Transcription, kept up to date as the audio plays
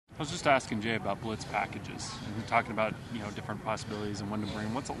was just asking Jay about blitz packages and talking about different possibilities and when to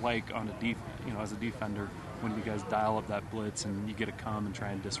bring. What's it like on as a defender when you guys dial up that blitz and you get to come and try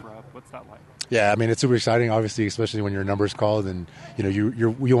and disrupt? What's that like? Yeah, I mean, it's super exciting, obviously, especially when your number's called and,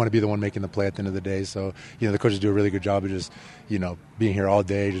 you want to be the one making the play at the end of the day. So, the coaches do a really good job of just, being here all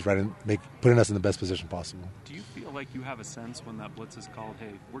day, just putting us in the best position possible. Do you feel like you have a sense when that blitz is called,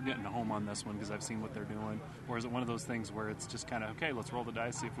 hey, we're getting home on this one because I've seen what they're doing? Or is it one of those things where it's just kind of, okay, let's roll the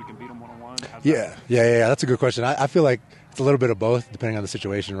dice, see if we can beat them one-on-one? Yeah, that's a good question. I feel like it's a little bit of both, depending on the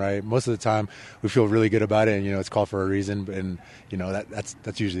situation, right? Most of the time, we feel really good about it, and, it's called for a reason, and,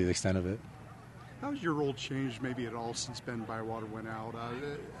 that's usually the extent of it. How has your role changed maybe at all since Ben Bywater went out?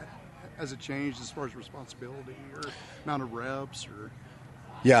 Has it changed as far as responsibility or amount of reps? Or?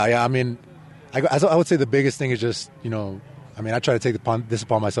 Yeah. I mean, I would say the biggest thing is just, I try to take this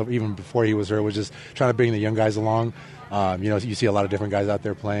upon myself even before he was hurt, was just trying to bring the young guys along. You see a lot of different guys out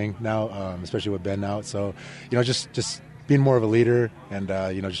there playing now, especially with Ben out. So, just being more of a leader and,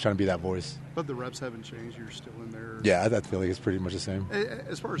 just trying to be that voice. But the reps haven't changed. You're still in there. Yeah, I feel like it's pretty much the same.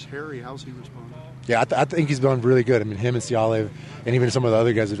 As far as Harry, how's he responding? Yeah, I think he's done really good. I mean, him and Cialev and even some of the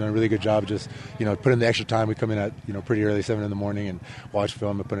other guys have done a really good job. Just, put in the extra time. We come in at, pretty early, 7 in the morning, and watch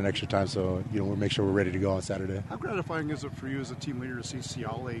film and put in extra time. So, we'll make sure we're ready to go on Saturday. How gratifying is it for you as a team leader to see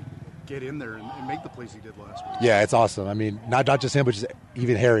Cialev get in there and make the plays he did last week? Yeah, it's awesome. I mean, not just him, but just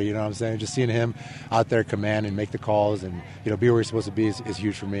even Harry, you know what I'm saying? Just seeing him out there command and make the calls and, be where he's supposed to be is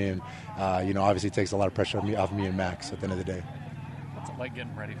huge for me. And, obviously it takes a lot of pressure off me and Max at the end of the day. What's it like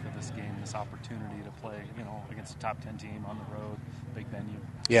getting ready for this game, this opportunity to play, against a top 10 team on the road, big venue?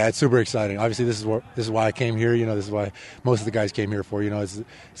 Yeah, it's super exciting. Obviously, this is why I came here. This is why most of the guys came here for. It's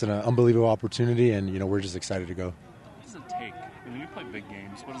an unbelievable opportunity, and, we're just excited to go. What does it take? When you play big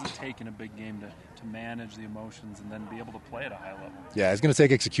games, what does it take in a big game to manage the emotions and then be able to play at a high level? Yeah, it's going to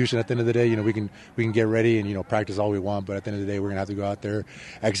take execution at the end of the day. We can get ready and, practice all we want, but at the end of the day, we're going to have to go out there,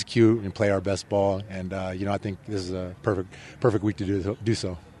 execute, and play our best ball. And, I think this is a perfect week to do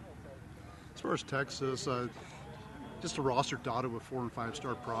so. As far as Texas, just a roster dotted with 4- and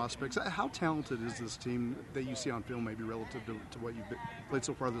 5-star prospects. How talented is this team that you see on film, maybe relative to what you've played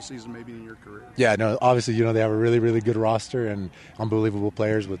so far this season, maybe in your career? Yeah, no, obviously, they have a really, really good roster and unbelievable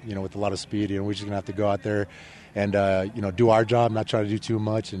players with a lot of speed. We're just going to have to go out there and, do our job, not try to do too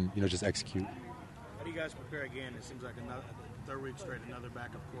much and, just execute. How do you guys prepare again? It seems like another third week straight, another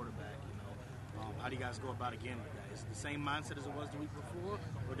backup quarterback, How do you guys go about again with that? Is it the same mindset as it was the week before,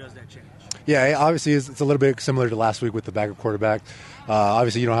 or does that change? Yeah, obviously it's a little bit similar to last week with the backup quarterback.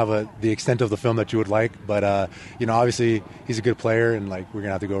 Obviously you don't have the extent of the film that you would like, but obviously he's a good player, and we're gonna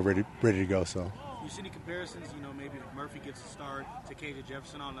have to go ready to go. So. You see any comparisons? Maybe if Murphy gets a start to KJ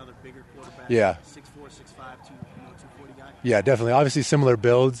Jefferson, another bigger quarterback. Yeah. 6'4", 6'5", 240 guy. Yeah, definitely. Obviously similar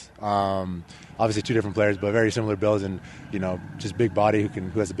builds. Obviously two different players, but very similar builds, and just big body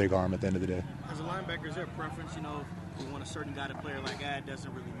who has a big arm at the end of the day. As a linebacker, is there a preference? If you want a certain guy to play, it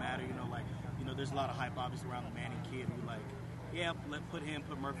doesn't really matter. There's a lot of hype obviously around the Manning kid.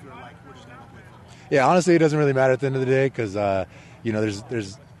 Put Murphy, or we're just gonna go play football. Yeah, honestly, it doesn't really matter at the end of the day because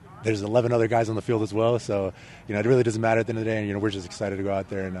there's 11 other guys on the field as well. So it really doesn't matter at the end of the day, and we're just excited to go out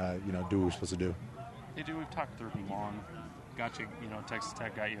there and do what we're supposed to do. Hey, dude, we've talked third and long. Got you, Texas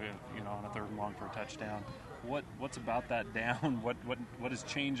Tech got you, on a third and long for a touchdown. What's about that down? What is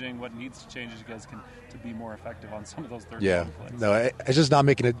changing? What needs to change as you guys to be more effective on some of those third down plays? No, it's just not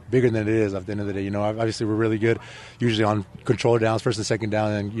making it bigger than it is at the end of the day. Obviously we're really good usually on control downs, first and second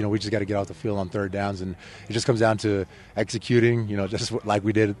down, and we just got to get off the field on third downs, and it just comes down to executing, just like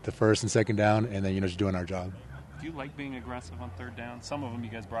we did the first and second down, and then just doing our job. Do you like being aggressive on third down? Some of them you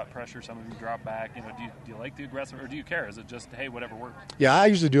guys brought pressure, some of them drop back. Do you like the aggressive, or do you care? Is it just, hey, whatever works? Yeah, I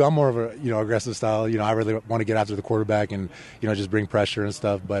usually do. I'm more of a aggressive style. I really want to get after the quarterback and just bring pressure and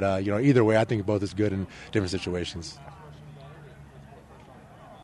stuff. But either way, I think both is good in different situations.